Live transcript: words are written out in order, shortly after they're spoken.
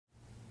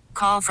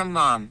Call from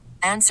mom.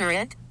 Answer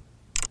it.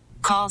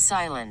 Call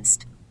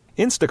silenced.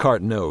 Instacart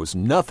knows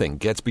nothing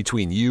gets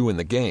between you and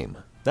the game.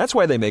 That's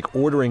why they make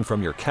ordering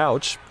from your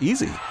couch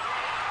easy.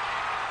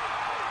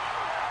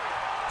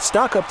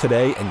 Stock up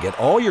today and get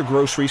all your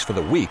groceries for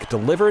the week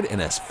delivered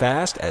in as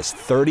fast as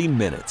 30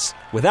 minutes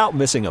without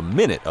missing a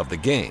minute of the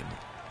game.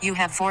 You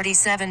have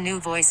 47 new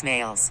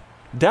voicemails.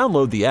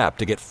 Download the app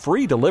to get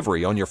free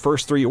delivery on your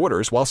first 3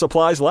 orders while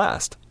supplies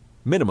last.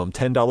 Minimum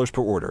 $10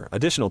 per order.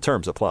 Additional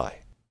terms apply.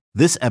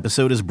 This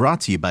episode is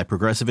brought to you by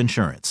Progressive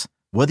Insurance.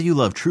 Whether you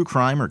love true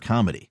crime or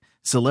comedy,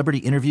 celebrity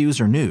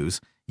interviews or news,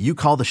 you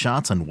call the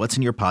shots on what's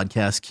in your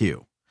podcast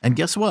queue. And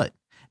guess what?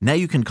 Now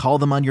you can call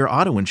them on your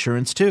auto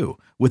insurance too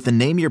with the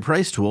Name Your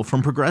Price tool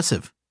from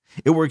Progressive.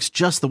 It works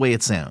just the way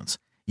it sounds.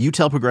 You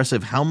tell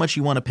Progressive how much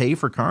you want to pay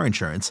for car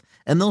insurance,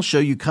 and they'll show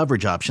you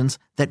coverage options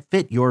that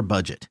fit your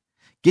budget.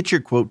 Get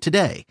your quote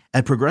today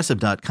at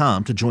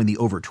Progressive.com to join the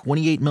over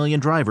 28 million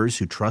drivers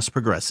who trust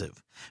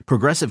Progressive.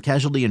 Progressive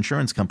Casualty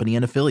Insurance Company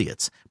and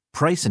Affiliates.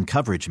 Price and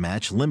coverage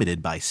match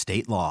limited by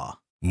state law.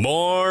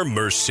 More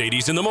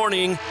Mercedes in the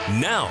Morning,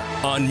 now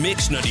on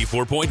Mix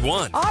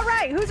 94.1. All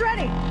right, who's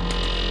ready?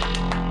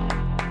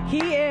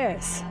 He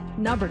is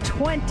number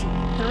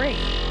 23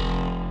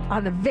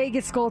 on the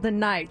Vegas Golden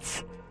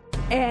Knights.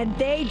 And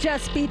they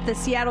just beat the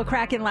Seattle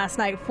Kraken last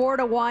night,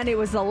 4-1. It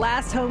was the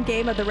last home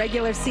game of the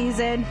regular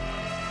season.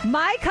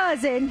 My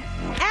cousin,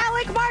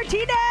 Alec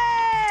Martinez!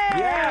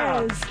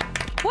 Yes!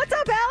 What's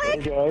up,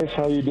 Alec? Hey, guys.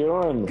 How you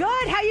doing?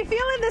 Good. How you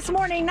feeling this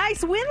morning?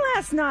 Nice win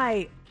last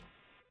night.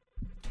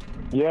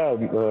 Yeah,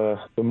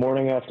 the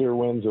morning after a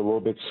win's a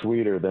little bit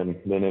sweeter than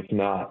if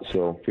not,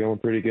 so feeling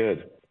pretty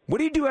good. What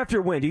do you do after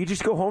a win? Do you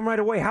just go home right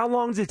away? How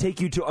long does it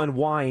take you to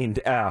unwind?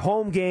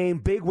 Home game,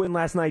 big win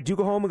last night. Do you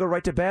go home and go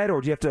right to bed,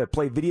 or do you have to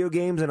play video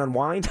games and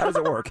unwind? How does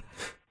it work?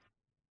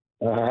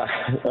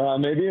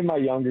 Maybe in my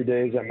younger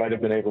days I might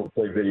have been able to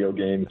play video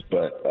games,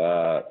 but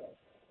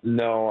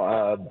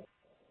no.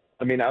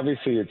 I mean,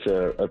 obviously it's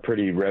a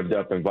pretty revved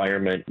up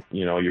environment.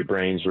 You know, your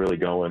brain's really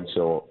going.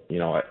 So, you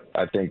know,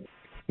 I think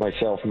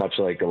myself, much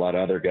like a lot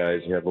of other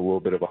guys, you have a little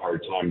bit of a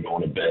hard time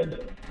going to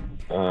bed.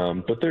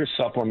 But there's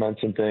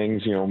supplements and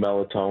things, you know,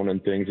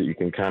 melatonin, things that you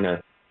can kind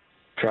of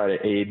try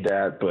to aid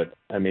that. But,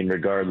 I mean,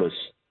 regardless,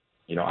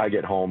 you know, I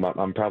get home,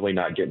 I'm probably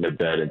not getting to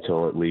bed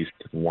until at least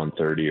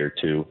 1:30 or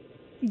 2.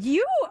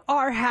 You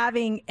are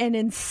having an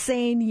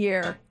insane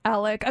year,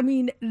 Alec. I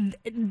mean,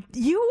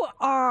 you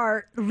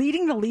are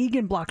leading the league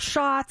in block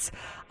shots.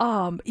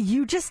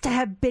 You've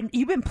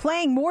been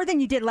playing more than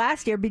you did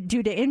last year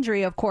due to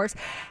injury, of course.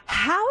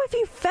 How have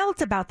you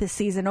felt about this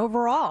season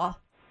overall?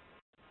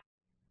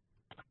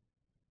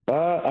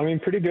 I mean,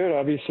 pretty good.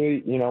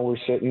 Obviously, you know, we're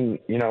sitting,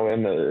 you know,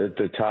 at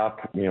the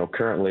top, you know,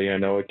 currently. I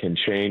know it can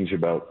change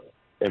about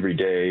every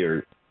day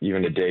or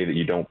even a day that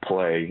you don't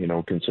play, you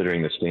know,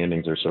 considering the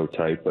standings are so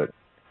tight. But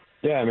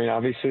yeah, I mean,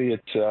 obviously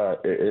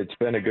it's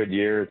been a good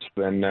year. It's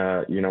been,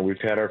 you know,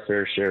 we've had our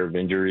fair share of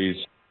injuries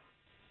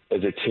as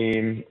a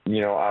team,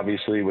 you know,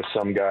 obviously with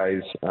some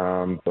guys,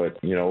 but,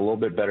 you know, a little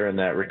bit better in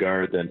that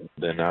regard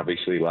than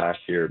obviously last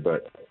year.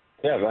 But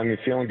yeah, I mean,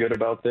 feeling good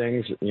about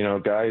things. You know,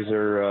 guys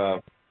are,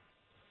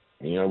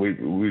 you know,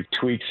 we've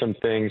tweaked some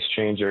things,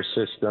 changed our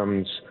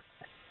systems,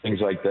 things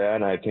like that.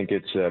 And I think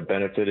it's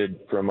benefited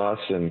from us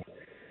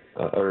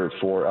or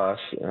for us.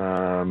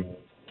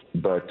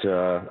 But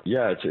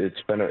yeah,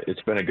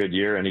 it's been a good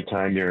year.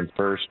 Anytime you're in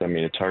first, I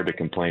mean, it's hard to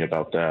complain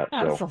about that.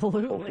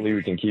 Absolutely. So hopefully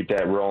we can keep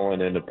that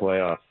rolling into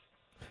playoffs.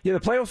 Yeah,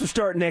 the playoffs will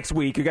start next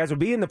week. You guys will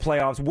be in the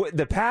playoffs.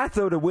 The path,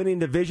 though, to winning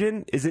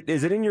division, is it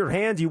in your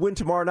hands? You win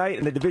tomorrow night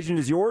and the division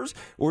is yours?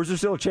 Or is there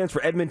still a chance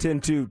for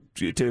Edmonton to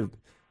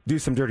do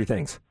some dirty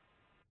things?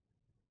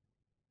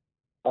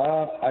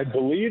 I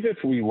believe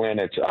if we win,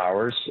 it's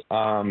ours.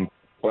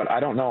 But I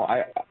don't know.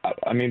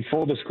 I mean,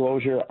 full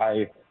disclosure,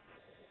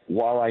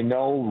 while I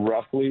know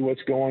roughly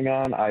what's going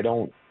on, I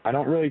don't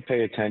really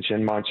pay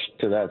attention much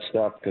to that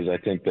stuff because I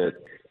think that,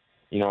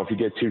 you know, if you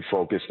get too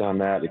focused on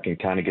that, it can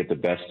kind of get the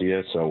best of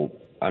you. So,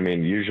 I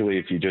mean, usually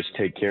if you just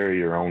take care of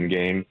your own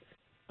game,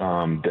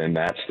 then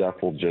that stuff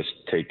will just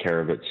take care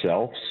of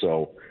itself.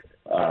 So,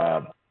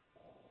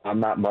 I'm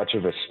not much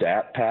of a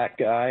stat pack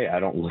guy. I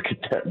don't look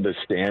at the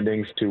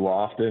standings too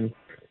often.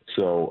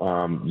 So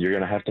you're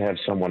going to have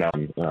someone else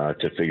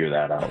to figure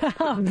that out.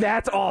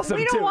 That's awesome.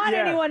 We don't want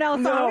anyone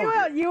else on. We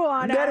want you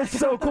on. That is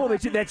so cool.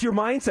 That's your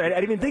mindset. I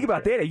didn't even think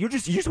about that. You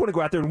just want to go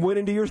out there and win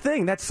and do your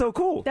thing. That's so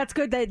cool. That's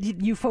good that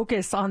you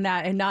focus on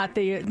that and not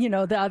the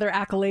other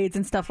accolades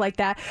and stuff like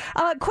that.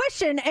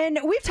 Question, and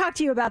we've talked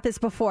to you about this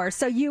before.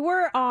 So you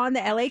were on the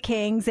LA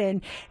Kings,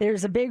 and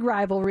there's a big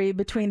rivalry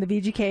between the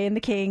VGK and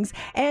the Kings.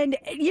 And,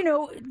 you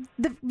know,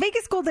 the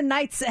Vegas Golden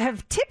Knights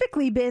have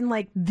typically been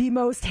like the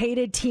most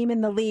hated team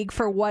in the league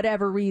for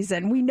whatever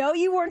reason. We know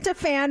you weren't a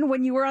fan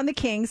when you were on the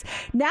Kings.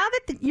 Now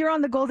that you're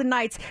on the Golden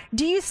Knights,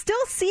 do you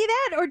still see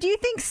that, or do you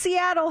think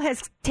Seattle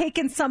has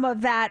taken some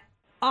of that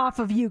off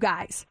of you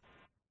guys?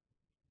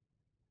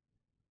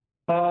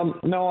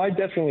 No, I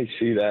definitely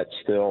see that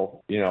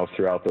still, you know,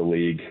 throughout the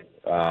league.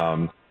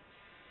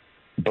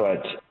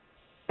 But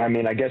I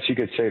mean, I guess you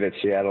could say that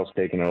Seattle's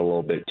taken it a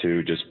little bit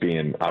too, just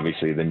being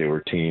obviously the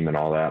newer team and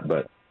all that.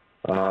 But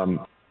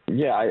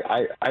yeah,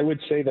 I would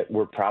say that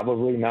we're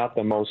probably not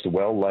the most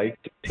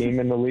well-liked team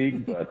in the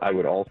league, but I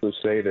would also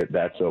say that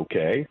that's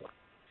okay.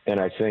 And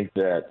I think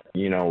that,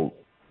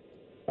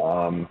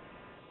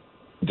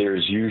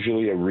 there's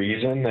usually a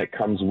reason that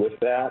comes with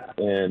that.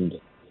 And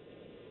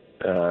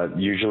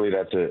usually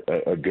that's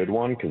a good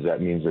one, because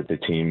that means that the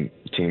team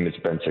has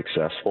been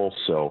successful.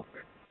 So,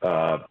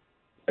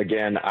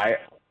 again, I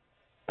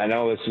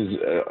know this is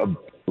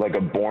like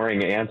a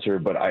boring answer,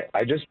 but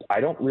I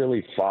don't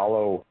really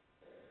follow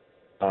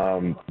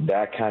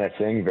that kind of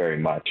thing very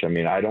much. I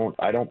mean, I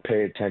don't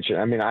pay attention.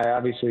 I mean, I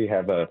obviously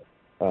have a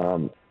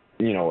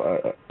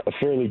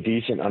fairly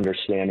decent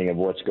understanding of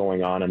what's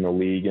going on in the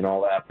league and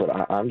all that, but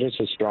I'm just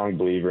a strong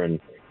believer in,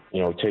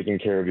 taking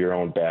care of your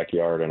own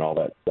backyard, and all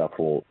that stuff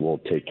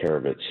will take care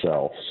of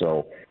itself.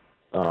 So,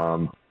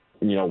 while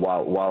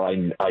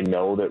I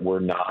know that we're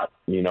not,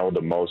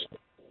 the most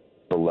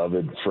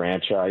beloved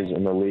franchise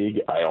in the league,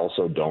 I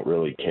also don't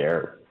really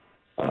care.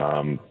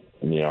 So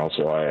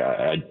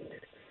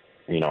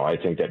I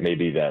think that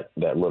maybe that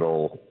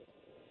little,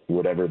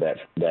 whatever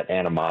that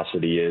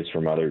animosity is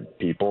from other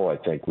people, I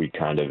think we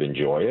kind of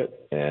enjoy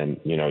it. And,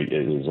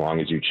 as long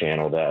as you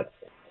channel that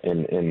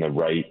in the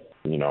right,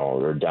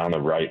 or down the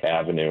right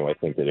avenue, I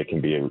think that it can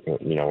be a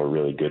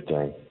really good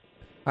thing.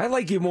 I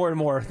like you more and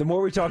more. The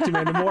more we talk to you,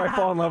 man, the more I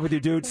fall in love with you,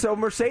 dude. So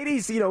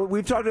Mercedes,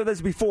 we've talked about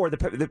this before,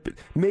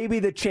 maybe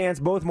the chance,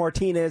 both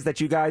Martinez, that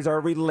you guys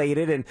are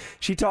related, and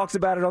she talks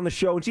about it on the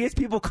show, and she has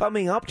people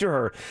coming up to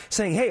her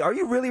saying, hey, are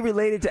you really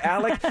related to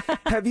Alec?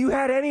 Have you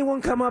had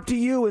anyone come up to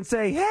you and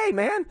say, hey,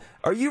 man,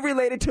 are you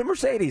related to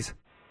Mercedes?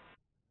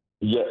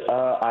 Yeah,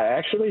 I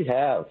actually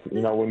have.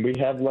 When we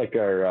have like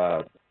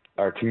our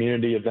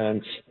community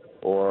events,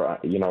 or,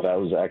 that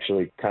was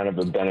actually kind of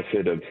a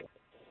benefit of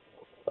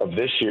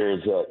this year,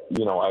 is that,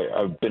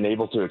 I've been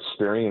able to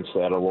experience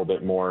that a little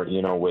bit more,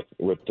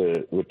 with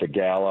the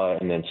gala,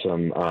 and then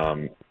some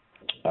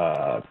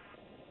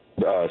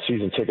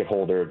season ticket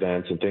holder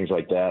events and things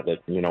like that,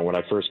 when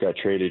I first got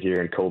traded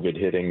here and COVID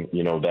hitting,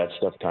 that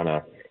stuff kind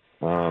of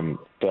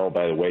fell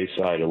by the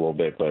wayside a little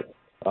bit. But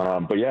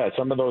yeah,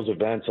 some of those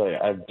events,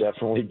 I've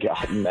definitely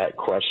gotten that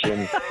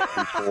question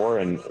before.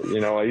 And,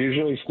 I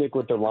usually stick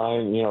with the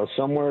line,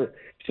 somewhere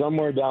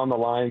down the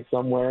line,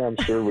 somewhere, I'm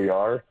sure we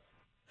are.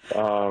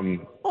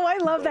 I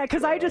love that,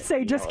 because I just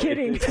say, just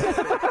kidding. It's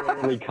a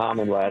really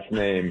common last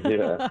name.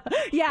 Yeah.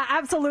 Yeah,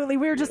 absolutely.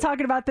 We were just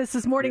talking about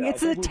this morning.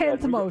 It's the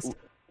 10th most.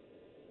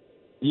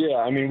 Yeah,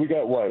 I mean, we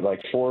got what, 4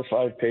 or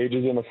 5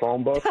 pages in the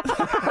phone book? Do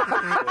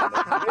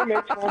they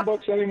make phone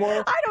books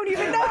anymore? I don't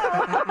even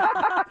know.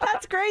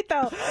 That's great,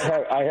 though.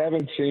 I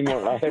haven't seen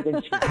one. I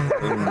haven't seen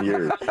one in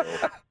years, so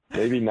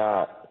maybe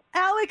not.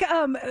 Alec,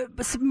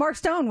 Mark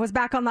Stone was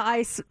back on the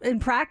ice in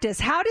practice.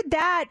 How did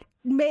that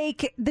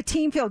make the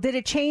team feel? Did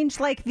it change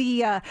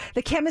the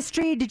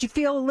chemistry? Did you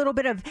feel a little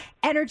bit of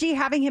energy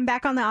having him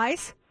back on the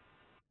ice?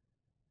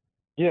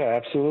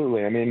 Yeah,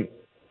 absolutely. I mean,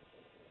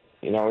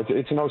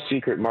 it's no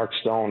secret Mark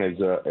Stone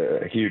is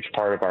a huge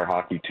part of our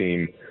hockey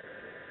team,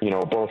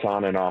 both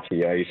on and off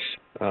the ice.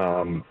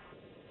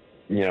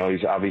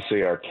 He's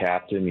obviously our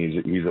captain.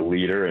 He's a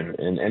leader,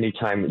 and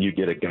anytime you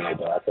get a guy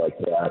back like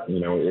that,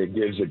 it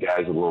gives the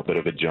guys a little bit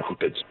of a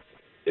jump.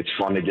 It's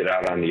fun to get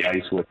out on the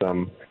ice with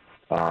them.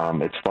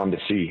 It's fun to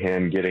see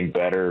him getting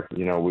better.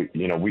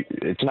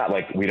 It's not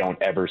like we don't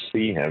ever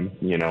see him.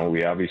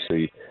 We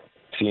obviously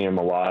see him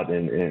a lot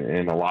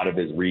in a lot of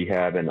his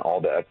rehab and all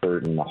the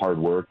effort and the hard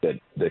work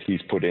that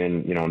he's put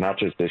in, not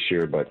just this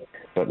year, but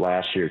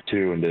last year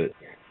too. And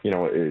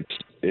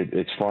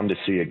it's fun to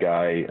see a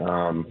guy,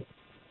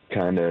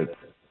 kind of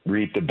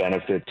reap the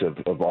benefits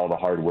of all the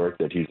hard work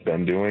that he's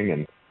been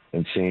doing,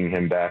 and seeing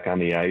him back on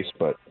the ice.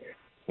 But,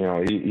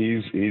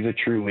 he's a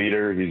true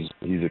leader. He's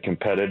a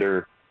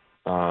competitor.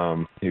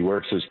 He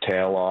works his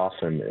tail off,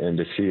 and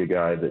to see a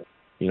guy that,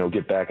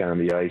 get back on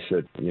the ice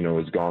that,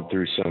 has gone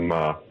through some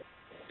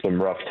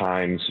rough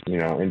times,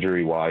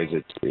 injury wise,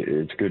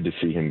 it's good to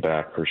see him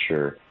back for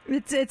sure.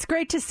 It's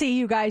great to see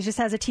you guys just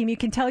as a team. You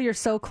can tell you're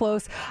so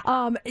close.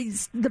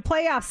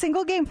 The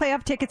single game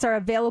playoff tickets are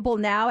available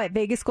now at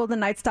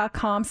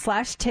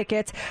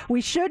vegasgoldenknights.com/tickets.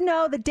 We should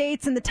know the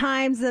dates and the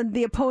times and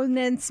the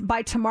opponents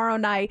by tomorrow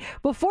night.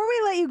 Before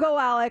we let you go,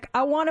 Alec,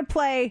 I want to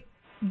play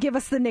Give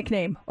Us the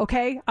Nickname,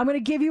 okay? I'm going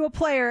to give you a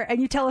player,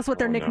 and you tell us what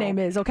their nickname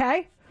is,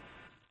 okay?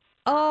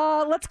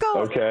 Let's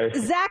go. Okay.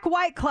 Zach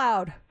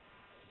Whitecloud.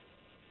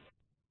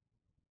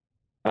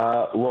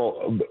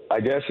 Well, I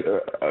guess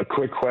a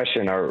quick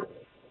question: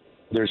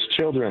 there's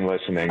children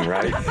listening,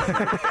 right?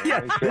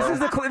 Yeah,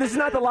 this is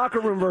not the locker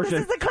room version.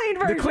 This is the clean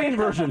version. The clean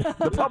version,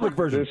 the public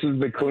version. This is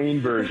the clean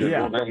version.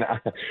 Yeah. Well, then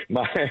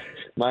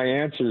my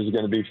answer is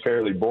going to be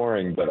fairly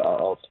boring, but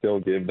I'll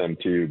still give them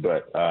to you.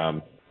 But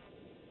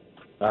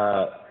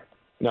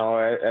no,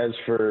 as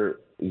for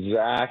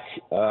Zach,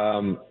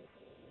 I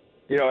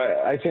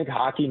think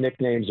hockey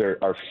nicknames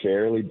are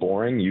fairly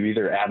boring. You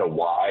either add a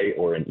Y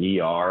or an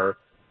ER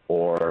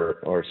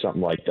or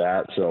something like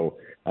that. So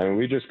I mean,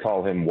 we just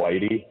call him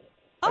Whitey.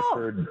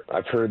 Oh.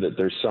 I've heard that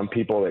there's some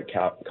people that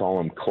call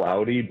him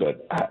Cloudy,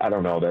 but I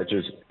don't know.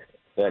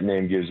 That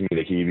name gives me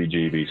the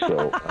heebie-jeebies.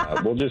 So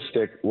we'll just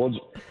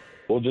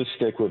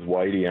stick with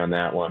Whitey on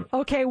that one.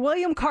 Okay,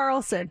 William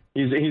Karlsson.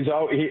 He's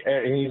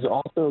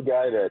also a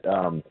guy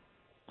that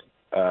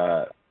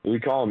we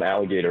call him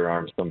alligator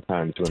arms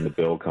sometimes when the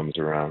bill comes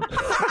around. He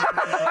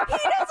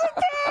doesn't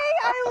pay.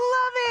 I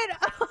love it.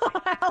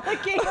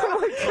 Alligator.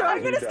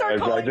 I'm going to start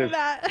calling him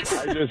that.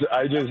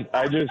 I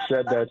just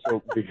said that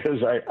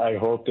because I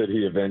hope that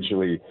he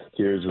eventually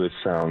hears this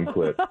sound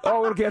clip.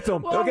 Oh, it'll get to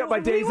him. It'll get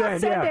by day's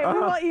end. Yeah. We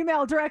will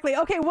email directly.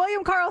 Okay,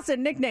 William Karlsson,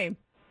 nickname.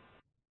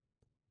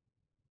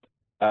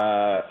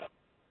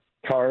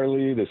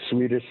 Carly, the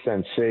Swedish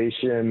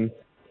sensation.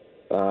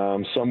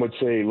 Some would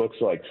say he looks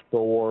like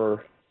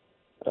Thor.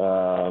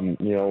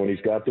 When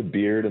he's got the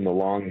beard and the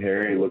long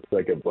hair, he looks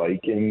like a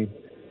Viking.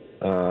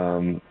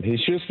 He's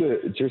just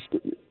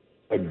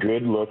a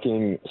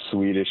good-looking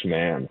Swedish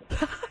man.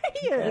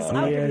 He is.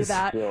 I'll give you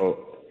that.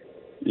 So,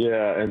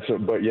 I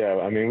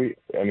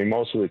mean,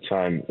 most of the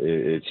time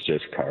it's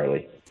just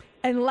Carly.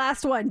 And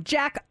last one,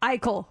 Jack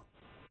Eichel.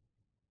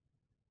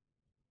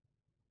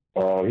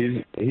 Oh,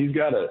 he's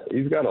got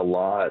a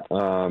lot.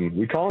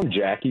 We call him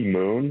Jackie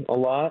Moon a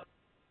lot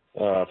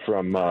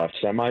from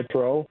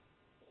semi-pro.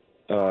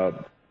 I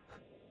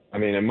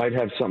mean, it might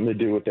have something to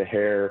do with the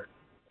hair,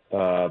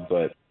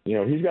 but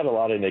he's got a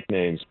lot of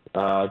nicknames.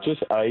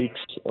 Just Ikes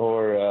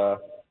or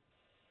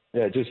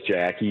just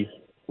Jackie.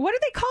 What do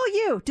they call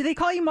you? Do they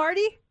call you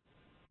Marty?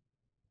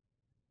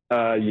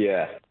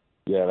 Yeah,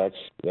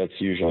 that's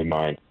usually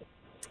mine.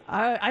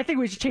 I think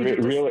we should change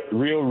it.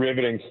 Real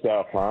riveting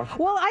stuff, huh?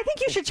 Well, I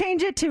think you should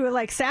change it to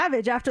like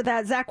Savage after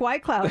that Zach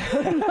Whitecloud.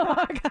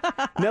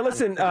 Now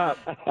listen,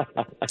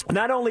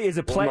 not only is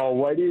it play. No,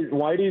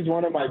 Whitey's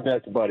one of my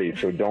best buddies,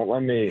 so don't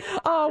let me.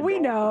 Oh, we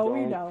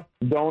know.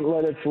 Don't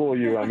let it fool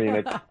you. I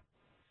mean,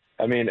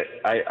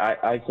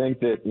 I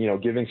think that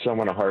giving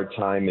someone a hard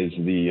time is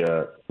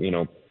the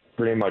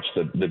pretty much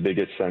the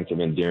biggest sense of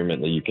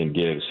endearment that you can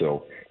give.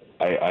 So.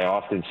 I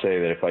often say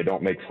that if I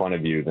don't make fun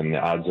of you, then the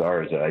odds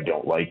are is that I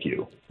don't like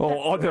you.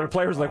 Well, other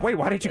players are like, wait,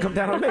 why didn't you come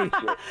down on me?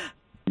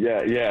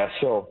 Yeah.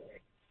 So,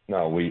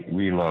 no,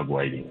 we love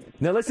Whitey.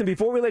 Now, listen,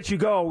 before we let you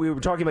go, we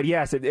were talking about,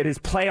 yes, it is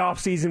playoff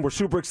season. We're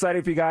super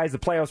excited for you guys. The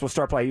playoffs will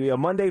start playing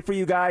Monday for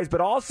you guys, but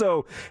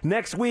also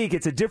next week,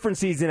 it's a different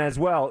season as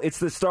well. It's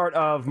the start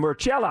of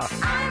Murchella.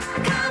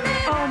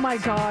 Oh, my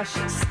gosh.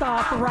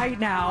 Stop right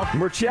now.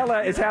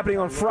 Murchella is happening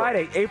on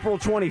Friday, April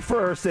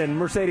 21st, and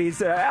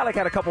Mercedes, Alec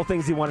had a couple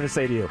things he wanted to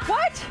say to you.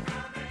 What?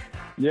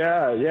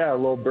 Yeah.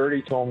 Little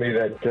birdie told me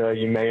that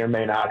you may or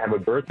may not have a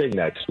birthday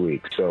next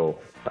week, so...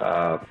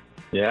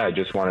 I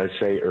just wanted to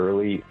say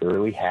early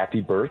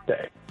happy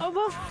birthday. Oh,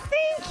 well,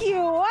 thank you.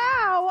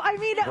 Wow. I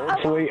mean,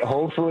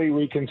 hopefully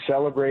we can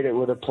celebrate it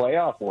with a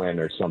playoff win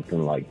or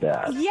something like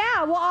that.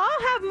 Yeah, well,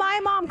 I'll have my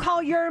mom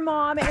call your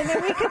mom, and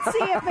then we can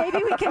see if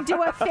maybe we can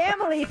do a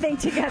family thing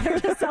together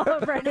to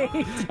celebrate.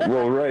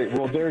 Well, right.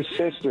 Well, they're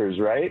sisters,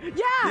 right?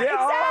 Yeah,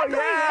 exactly.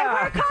 And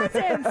we're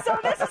cousins. So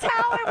this is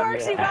how it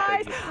works, you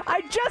guys.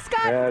 I just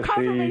got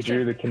confirmation. See,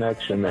 you drew the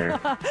connection there.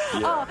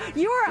 Oh,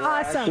 you are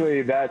awesome.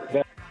 Actually,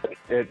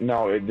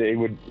 they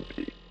would.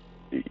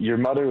 Your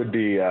mother would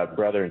be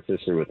brother and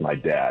sister with my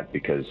dad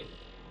because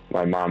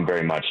my mom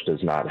very much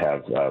does not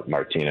have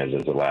Martinez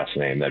as a last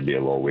name. That'd be a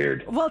little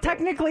weird. Well,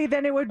 technically,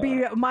 then it would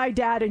be my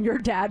dad and your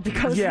dad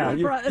because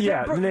brothers.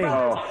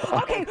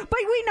 Okay, but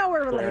we know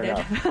we're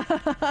related.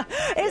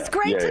 It's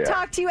great to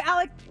talk to you,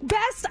 Alec.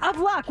 Best of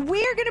luck. We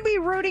are going to be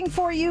rooting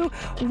for you.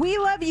 We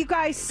love you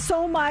guys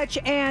so much,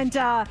 and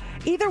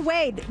either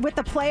way, with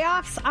the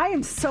playoffs, I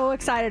am so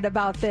excited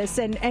about this,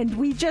 and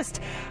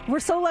we're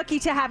so lucky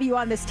to have you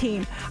on this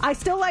team. I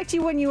still liked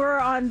you when you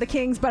were on the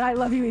Kings, but I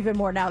love you even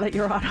more now that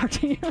you're on our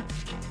team.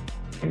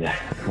 Yeah,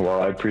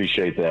 well, I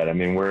appreciate that. I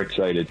mean, we're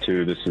excited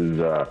too. This is,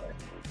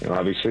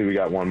 obviously we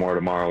got one more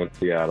tomorrow in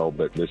Seattle,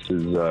 but this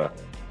is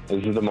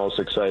the most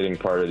exciting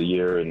part of the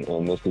year, and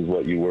this is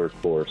what you work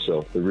for.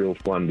 So the real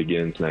fun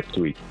begins next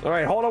week. All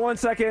right, hold on one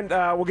second.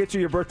 We'll get you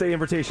your birthday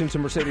invitation to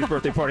Mercedes'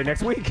 birthday party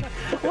next week.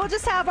 We'll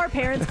just have our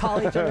parents call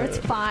each other. It's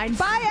fine.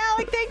 Bye,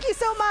 Alec. Thank you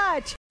so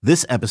much.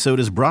 This episode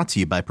is brought to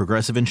you by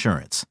Progressive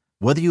Insurance.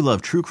 Whether you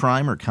love true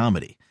crime or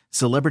comedy,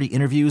 celebrity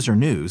interviews or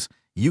news,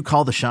 you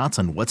call the shots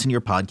on what's in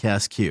your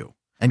podcast queue.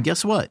 And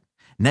guess what?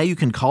 Now you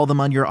can call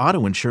them on your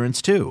auto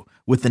insurance too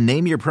with the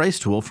Name Your Price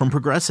tool from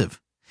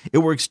Progressive. It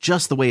works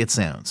just the way it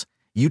sounds.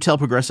 You tell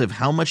Progressive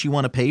how much you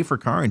want to pay for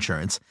car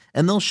insurance,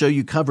 and they'll show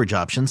you coverage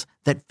options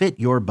that fit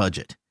your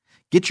budget.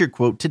 Get your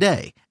quote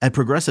today at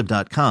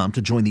Progressive.com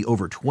to join the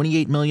over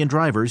 28 million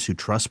drivers who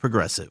trust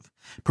Progressive.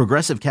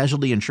 Progressive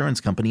Casualty Insurance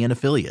Company and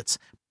Affiliates.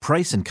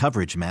 Price and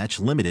coverage match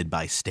limited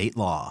by state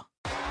law.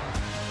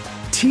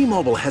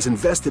 T-Mobile has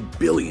invested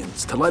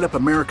billions to light up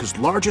America's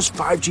largest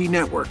 5G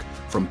network,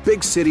 from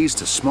big cities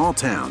to small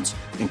towns,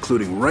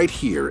 including right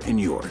here in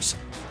yours.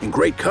 And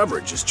great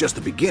coverage is just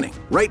the beginning.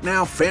 Right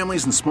now,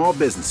 families and small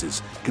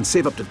businesses can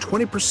save up to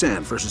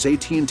 20% versus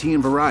AT&T and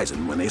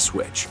Verizon when they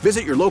switch.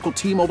 Visit your local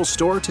T-Mobile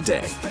store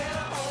today.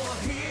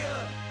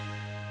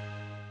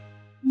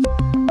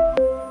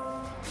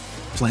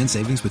 Plan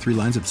savings with 3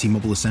 lines of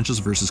T-Mobile Essentials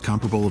versus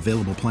comparable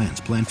available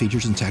plans. Plan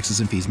features and taxes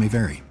and fees may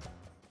vary.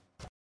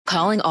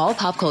 Calling all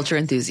pop culture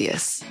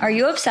enthusiasts. Are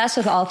you obsessed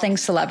with all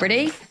things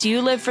celebrity? Do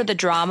you live for the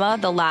drama,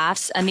 the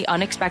laughs, and the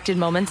unexpected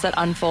moments that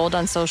unfold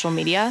on social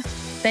media?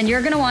 Then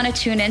you're going to want to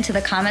tune in to the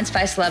Comments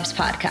by Celebs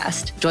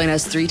podcast. Join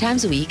us 3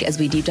 times a week as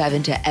we deep dive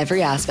into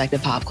every aspect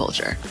of pop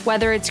culture.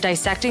 Whether it's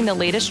dissecting the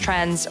latest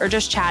trends or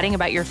just chatting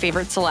about your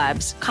favorite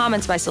celebs,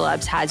 Comments by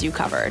Celebs has you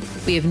covered.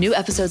 We have new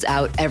episodes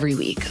out every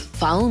week.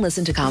 Follow and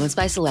listen to Comments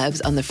by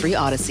Celebs on the free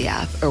Odyssey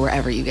app or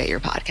wherever you get your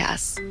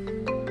podcasts.